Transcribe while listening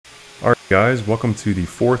Alright guys, welcome to the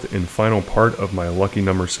fourth and final part of my lucky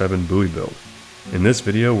number 7 Bowie build. In this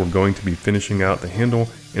video we're going to be finishing out the handle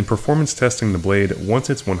and performance testing the blade once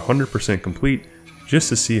it's 100% complete, just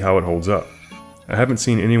to see how it holds up. I haven't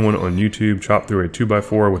seen anyone on YouTube chop through a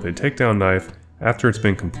 2x4 with a takedown knife after it's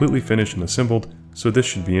been completely finished and assembled, so this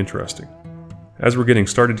should be interesting. As we're getting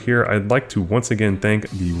started here, I'd like to once again thank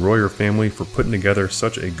the Royer family for putting together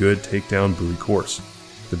such a good takedown Bowie course.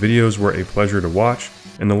 The videos were a pleasure to watch,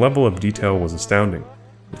 and the level of detail was astounding.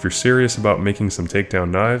 If you're serious about making some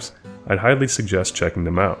takedown knives, I'd highly suggest checking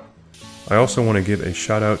them out. I also want to give a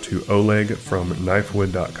shout out to Oleg from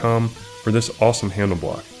knifewood.com for this awesome handle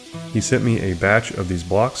block. He sent me a batch of these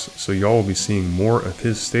blocks, so y'all will be seeing more of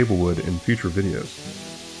his stable wood in future videos.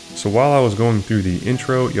 So while I was going through the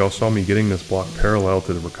intro, y'all saw me getting this block parallel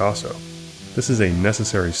to the ricasso. This is a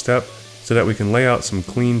necessary step so that we can lay out some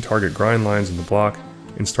clean target grind lines in the block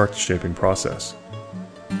and start the shaping process.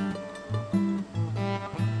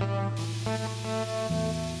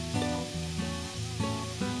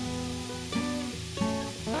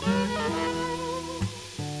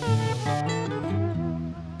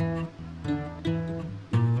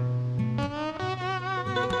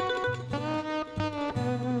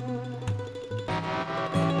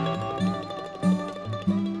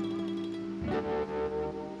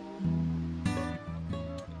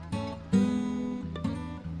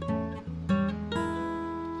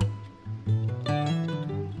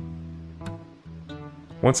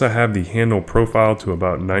 Once I have the handle profiled to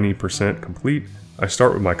about 90% complete, I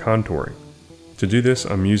start with my contouring. To do this,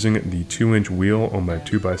 I'm using the 2-inch wheel on my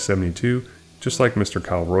 2x72, just like Mr.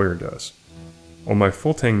 Kyle Royer does. On my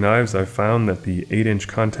full tang knives, I found that the 8-inch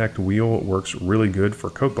contact wheel works really good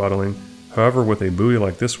for coke bottling. However, with a Bowie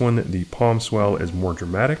like this one, the palm swell is more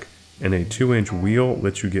dramatic, and a 2-inch wheel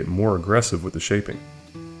lets you get more aggressive with the shaping.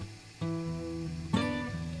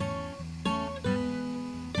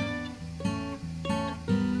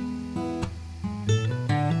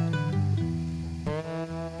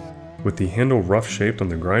 With the handle rough shaped on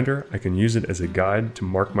the grinder, I can use it as a guide to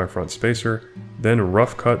mark my front spacer, then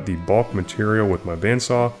rough cut the bulk material with my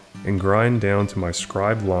bandsaw and grind down to my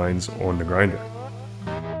scribed lines on the grinder.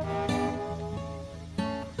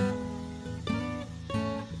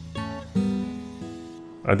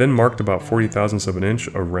 I then marked about 40 thousandths of an inch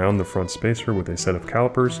around the front spacer with a set of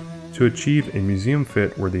calipers to achieve a museum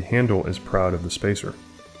fit where the handle is proud of the spacer.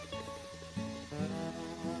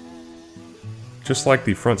 Just like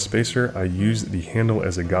the front spacer, I used the handle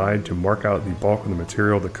as a guide to mark out the bulk of the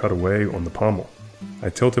material to cut away on the pommel. I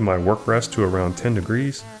tilted my work rest to around 10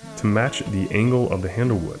 degrees to match the angle of the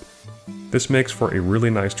handle wood. This makes for a really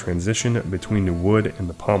nice transition between the wood and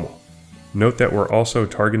the pommel. Note that we're also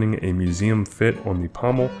targeting a museum fit on the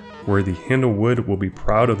pommel where the handle wood will be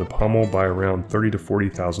proud of the pommel by around 30 to 40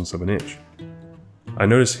 thousandths of an inch. I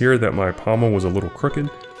noticed here that my pommel was a little crooked,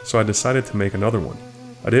 so I decided to make another one.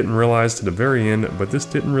 I didn't realize to the very end, but this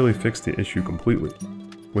didn't really fix the issue completely.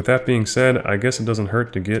 With that being said, I guess it doesn't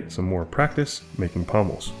hurt to get some more practice making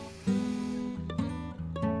pommels.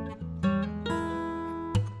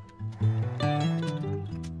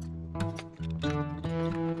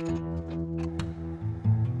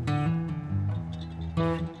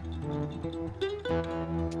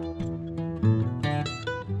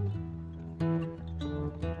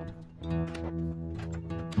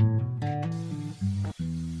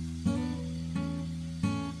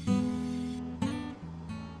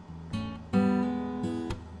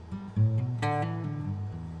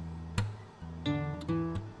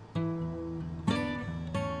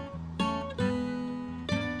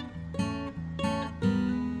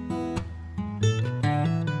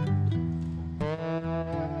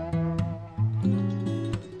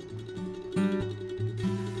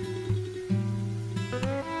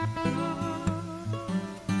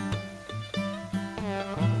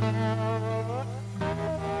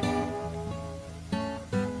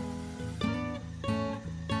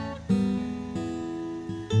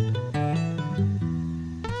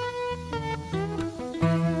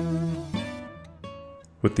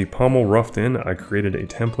 With the pommel roughed in, I created a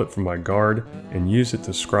template for my guard and used it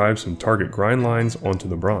to scribe some target grind lines onto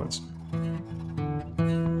the bronze.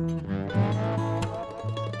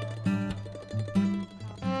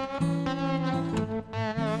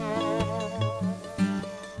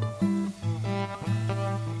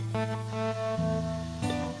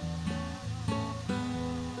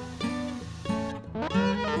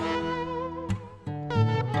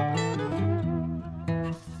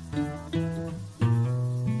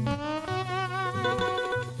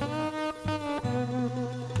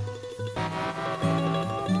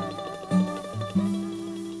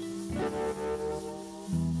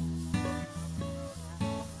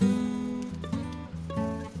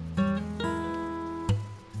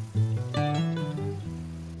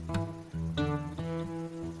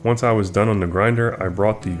 Once I was done on the grinder, I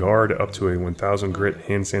brought the guard up to a 1000 grit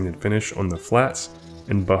hand sanded finish on the flats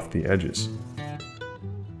and buffed the edges.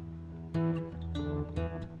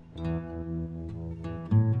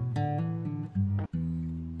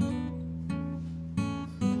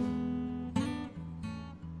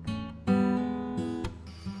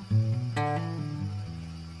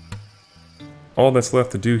 All that's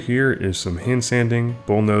left to do here is some hand sanding,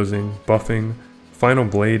 bullnosing, buffing, final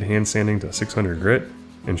blade hand sanding to 600 grit,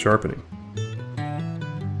 and sharpening.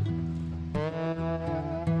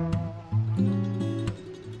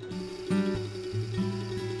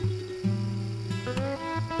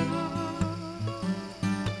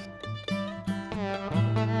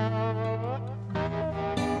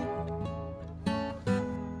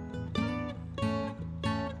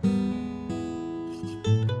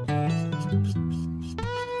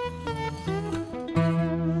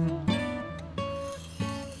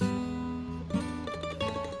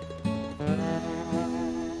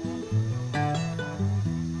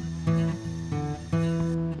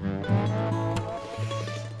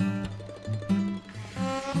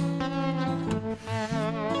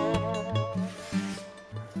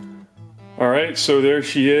 Alright, so there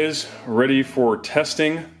she is, ready for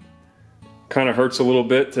testing. Kind of hurts a little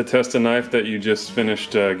bit to test a knife that you just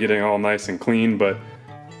finished getting all nice and clean, but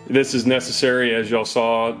this is necessary. As y'all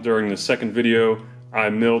saw during the second video, I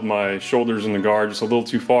milled my shoulders in the guard just a little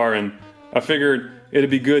too far, and I figured it'd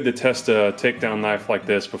be good to test a takedown knife like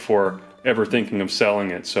this before ever thinking of selling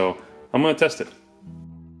it, so I'm going to test it.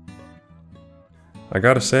 I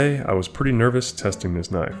gotta say, I was pretty nervous testing this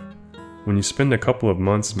knife. When you spend a couple of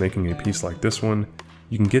months making a piece like this one,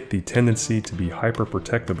 you can get the tendency to be hyper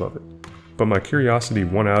protective of it. But my curiosity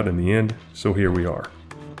won out in the end, so here we are.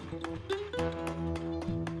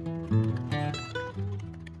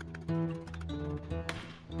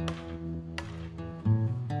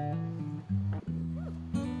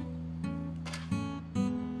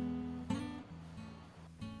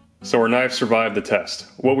 So our knife survived the test.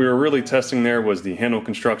 What we were really testing there was the handle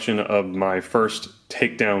construction of my first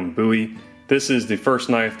Takedown Bowie. This is the first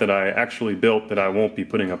knife that I actually built that I won't be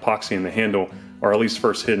putting epoxy in the handle, or at least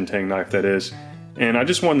first hidden tang knife that is. And I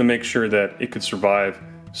just wanted to make sure that it could survive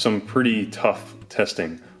some pretty tough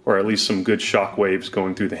testing, or at least some good shock waves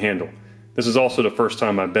going through the handle. This is also the first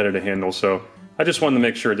time I bedded a handle, so I just wanted to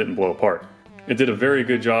make sure it didn't blow apart. It did a very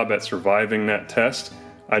good job at surviving that test.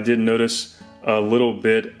 I did notice a little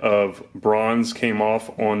bit of bronze came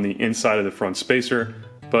off on the inside of the front spacer,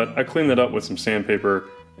 but I cleaned that up with some sandpaper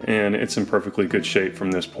and it's in perfectly good shape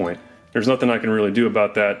from this point. There's nothing I can really do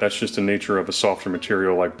about that. That's just the nature of a softer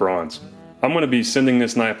material like bronze. I'm going to be sending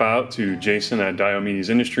this knife out to Jason at Diomedes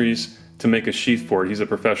Industries to make a sheath for it. He's a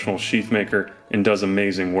professional sheath maker and does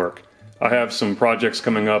amazing work. I have some projects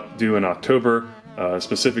coming up due in October,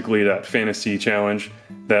 specifically that fantasy challenge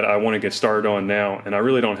that I want to get started on now, and I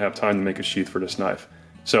really don't have time to make a sheath for this knife.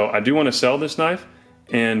 So I do want to sell this knife,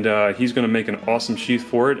 and he's going to make an awesome sheath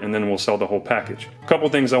for it, and then we'll sell the whole package. A couple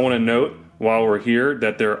things I want to note while we're here,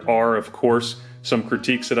 that there are, of course, some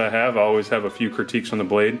critiques that I have. I always have a few critiques on the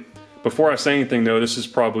blade. Before I say anything though, this is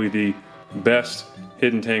probably the best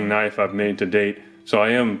hidden tang knife I've made to date, so I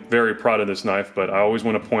am very proud of this knife, but I always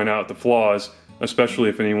want to point out the flaws, especially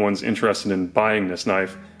if anyone's interested in buying this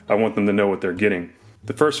knife. I want them to know what they're getting.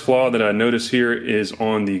 The first flaw that I notice here is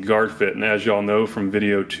on the guard fit, and as y'all know from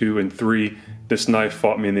video 2 and 3, this knife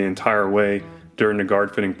fought me the entire way during the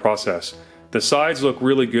guard fitting process. The sides look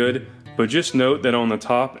really good, but just note that on the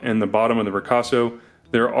top and the bottom of the ricasso,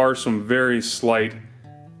 there are some very slight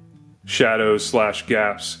shadows /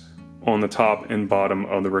 gaps on the top and bottom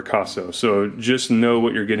of the ricasso. So just know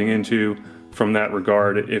what you're getting into from that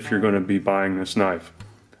regard if you're going to be buying this knife.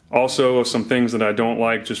 Also, some things that I don't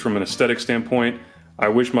like just from an aesthetic standpoint, I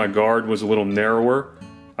wish my guard was a little narrower.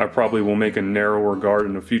 I probably will make a narrower guard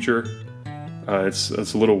in the future. It's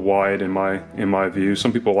a little wide in my view.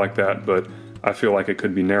 Some people like that, but I feel like it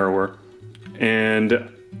could be narrower. And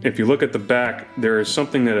if you look at the back, there is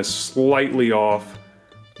something that is slightly off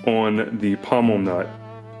on the pommel nut.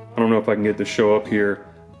 I don't know if I can get the show up here,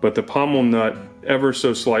 but the pommel nut ever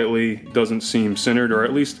so slightly doesn't seem centered, or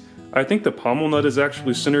at least I think the pommel nut is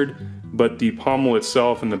actually centered, but the pommel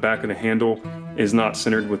itself and the back of the handle is not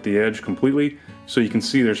centered with the edge completely. So you can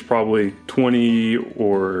see there's probably 20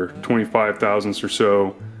 or 25 thousandths or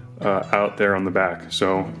so out there on the back.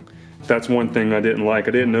 So that's one thing I didn't like.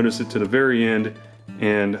 I didn't notice it to the very end,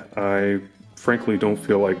 and I frankly don't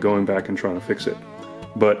feel like going back and trying to fix it.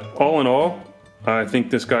 But all in all, I think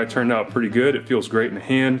this guy turned out pretty good. It feels great in the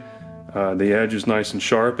hand. The edge is nice and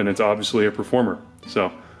sharp, and it's obviously a performer.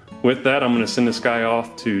 So with that, I'm going to send this guy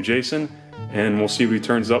off to Jason, and we'll see what he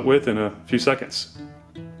turns up with in a few seconds.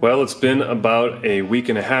 Well, it's been about a week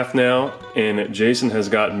and a half now, and Jason has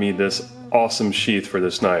gotten me this awesome sheath for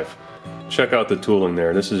this knife. Check out the tooling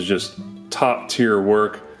there. This is just top tier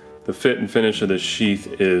work. The fit and finish of this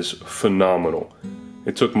sheath is phenomenal.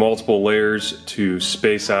 It took multiple layers to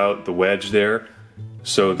space out the wedge there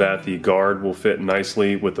so that the guard will fit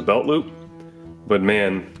nicely with the belt loop. But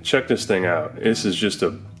man, check this thing out. This is just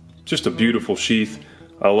a beautiful sheath.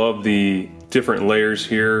 I love the different layers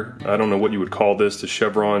here. I don't know what you would call this, the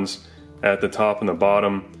chevrons at the top and the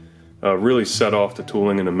bottom. Really set off the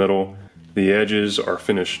tooling in the middle. The edges are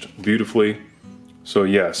finished beautifully. So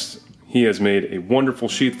yes, he has made a wonderful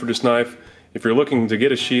sheath for this knife. If you're looking to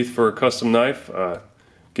get a sheath for a custom knife,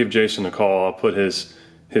 give Jason a call. I'll put his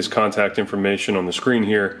contact information on the screen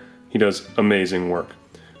here. He does amazing work.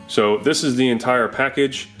 So this is the entire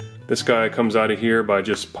package. This guy comes out of here by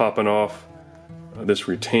just popping off this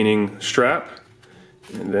retaining strap,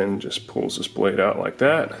 and then just pulls this blade out like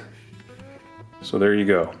that. So there you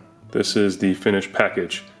go. This is the finished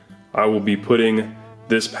package. I will be putting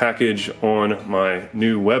this package on my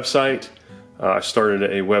new website. I started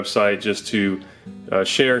a website just to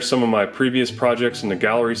share some of my previous projects in the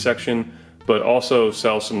gallery section, but also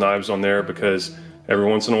sell some knives on there because every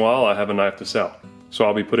once in a while I have a knife to sell. So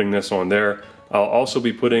I'll be putting this on there. I'll also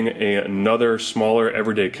be putting another smaller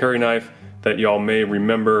everyday carry knife that y'all may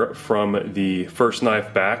remember from the first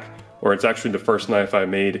knife back, or it's actually the first knife I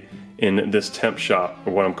made in this temp shop,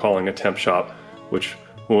 or what I'm calling a temp shop, which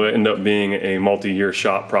will end up being a multi-year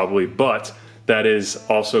shop probably, but that is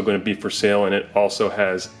also going to be for sale, and it also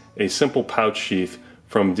has a simple pouch sheath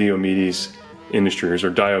from Diomedes Industries, or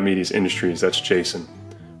Diomedes Industries, that's Jason.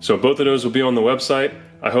 So both of those will be on the website.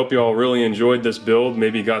 I hope you all really enjoyed this build,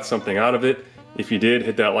 maybe got something out of it. If you did,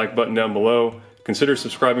 hit that like button down below. Consider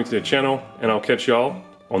subscribing to the channel, and I'll catch y'all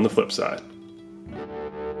on the flip side.